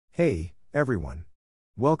Hey, everyone.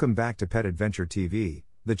 Welcome back to Pet Adventure TV,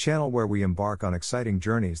 the channel where we embark on exciting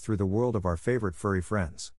journeys through the world of our favorite furry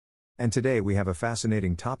friends. And today we have a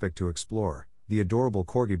fascinating topic to explore, the adorable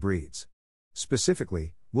Corgi breeds.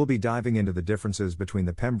 Specifically, we'll be diving into the differences between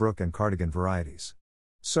the Pembroke and Cardigan varieties.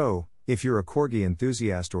 So, if you're a Corgi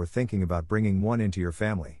enthusiast or thinking about bringing one into your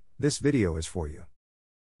family, this video is for you.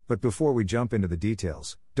 But before we jump into the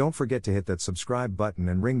details, don't forget to hit that subscribe button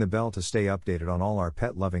and ring the bell to stay updated on all our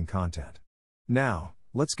pet-loving content. Now,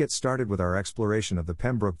 let's get started with our exploration of the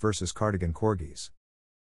Pembroke vs. Cardigan Corgis.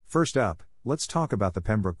 First up, let's talk about the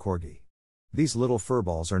Pembroke Corgi. These little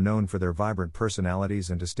furballs are known for their vibrant personalities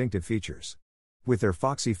and distinctive features. With their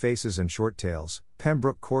foxy faces and short tails,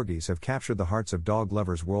 Pembroke Corgis have captured the hearts of dog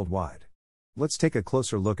lovers worldwide. Let's take a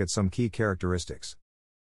closer look at some key characteristics.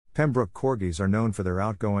 Pembroke Corgis are known for their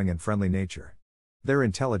outgoing and friendly nature. They're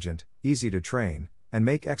intelligent, easy to train, and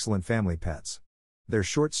make excellent family pets. Their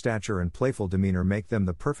short stature and playful demeanor make them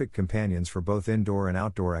the perfect companions for both indoor and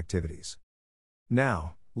outdoor activities.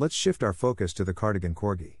 Now, let's shift our focus to the Cardigan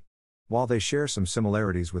Corgi. While they share some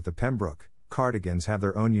similarities with the Pembroke, Cardigans have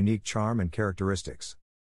their own unique charm and characteristics.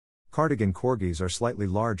 Cardigan Corgis are slightly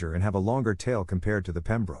larger and have a longer tail compared to the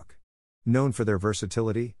Pembroke. Known for their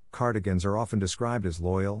versatility, Cardigans are often described as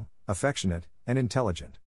loyal, affectionate, and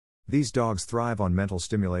intelligent. These dogs thrive on mental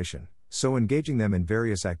stimulation, so engaging them in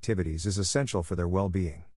various activities is essential for their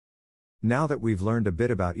well-being. Now that we've learned a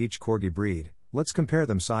bit about each Corgi breed, let's compare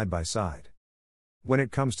them side by side. When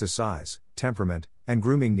it comes to size, temperament, and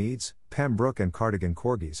grooming needs, Pembroke and Cardigan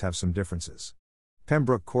Corgis have some differences.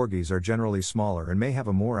 Pembroke Corgis are generally smaller and may have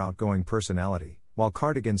a more outgoing personality, while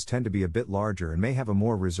Cardigans tend to be a bit larger and may have a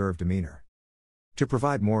more reserved demeanor. To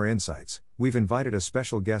provide more insights, we've invited a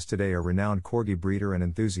special guest today, a renowned Corgi breeder and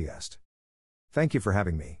enthusiast. Thank you for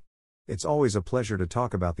having me. It's always a pleasure to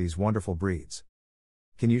talk about these wonderful breeds.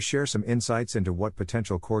 Can you share some insights into what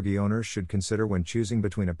potential Corgi owners should consider when choosing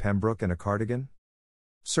between a Pembroke and a Cardigan?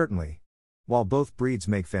 Certainly. While both breeds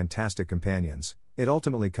make fantastic companions, it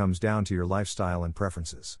ultimately comes down to your lifestyle and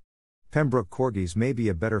preferences. Pembroke Corgis may be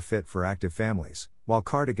a better fit for active families, while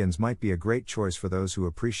Cardigans might be a great choice for those who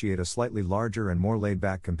appreciate a slightly larger and more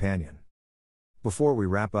laid-back companion. Before we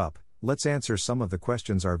wrap up, let's answer some of the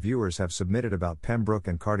questions our viewers have submitted about Pembroke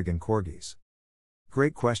and Cardigan Corgis.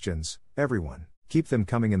 Great questions, everyone. Keep them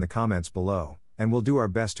coming in the comments below, and we'll do our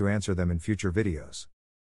best to answer them in future videos.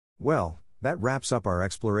 Well, that wraps up our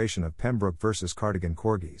exploration of Pembroke vs. Cardigan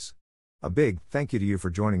Corgis. A big thank you to you for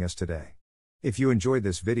joining us today. If you enjoyed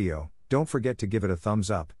this video, don't forget to give it a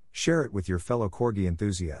thumbs up, share it with your fellow Corgi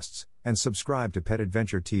enthusiasts, and subscribe to Pet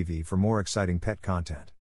Adventure TV for more exciting pet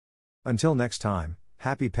content. Until next time,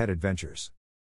 happy pet adventures!